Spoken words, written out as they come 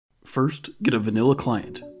First, get a vanilla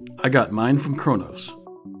client. I got mine from Kronos.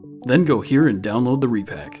 Then go here and download the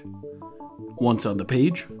repack. Once on the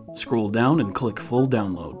page, scroll down and click Full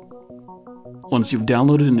Download. Once you've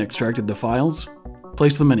downloaded and extracted the files,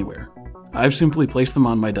 place them anywhere. I've simply placed them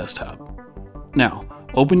on my desktop. Now,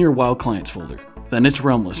 open your WoW Clients folder, then its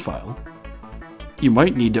realm list file. You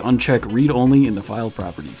might need to uncheck Read Only in the file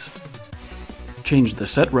properties. Change the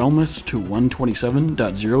set realm list to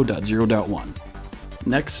 127.0.0.1.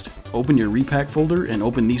 Next, open your repack folder and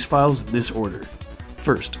open these files this order.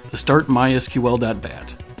 First, the start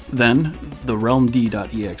mysql.bat, then the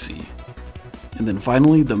realmd.exe, and then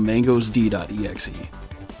finally the mangosd.exe.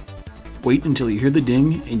 Wait until you hear the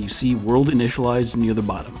ding and you see world initialized near the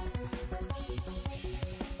bottom.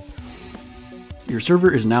 Your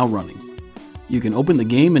server is now running. You can open the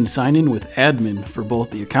game and sign in with admin for both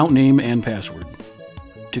the account name and password.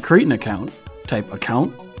 To create an account, type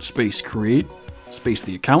account space create space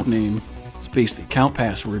the account name space the account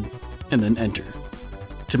password and then enter.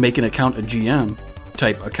 To make an account a GM,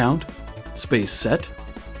 type account space set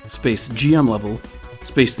space GM level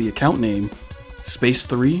space the account name space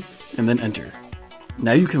 3 and then enter.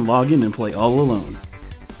 Now you can log in and play all alone.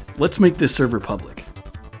 Let's make this server public.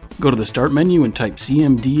 Go to the start menu and type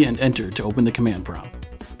cmd and enter to open the command prompt.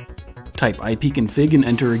 Type ipconfig and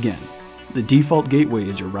enter again. The default gateway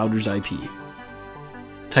is your router's IP.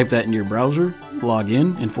 Type that in your browser, log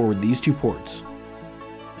in, and forward these two ports.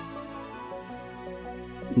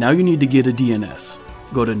 Now you need to get a DNS.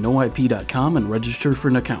 Go to noip.com and register for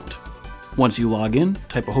an account. Once you log in,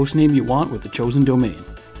 type a hostname you want with the chosen domain.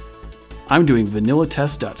 I'm doing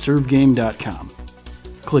vanillatest.servegame.com.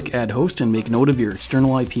 Click Add Host and make note of your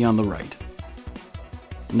external IP on the right.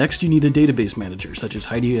 Next, you need a database manager such as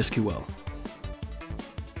HeidiSQL.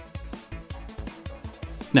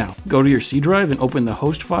 Now, go to your C drive and open the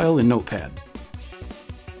host file in Notepad.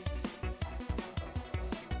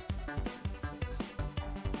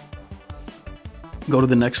 Go to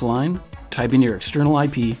the next line, type in your external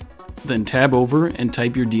IP, then tab over and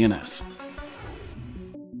type your DNS.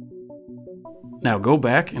 Now go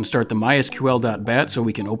back and start the mysql.bat so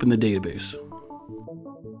we can open the database.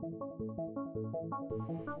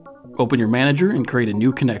 Open your manager and create a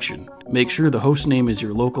new connection. Make sure the host name is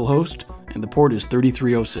your local host and the port is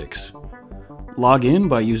 3306. Log in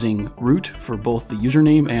by using root for both the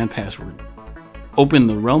username and password. Open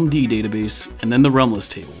the realmd database and then the realm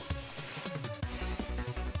list table.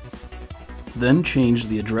 Then change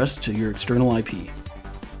the address to your external IP.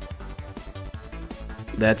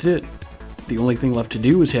 That's it. The only thing left to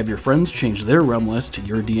do is have your friends change their realm list to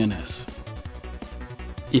your DNS.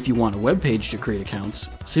 If you want a web page to create accounts,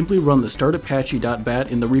 simply run the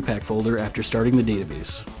startapache.bat in the repack folder after starting the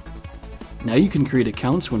database. Now you can create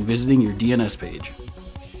accounts when visiting your DNS page.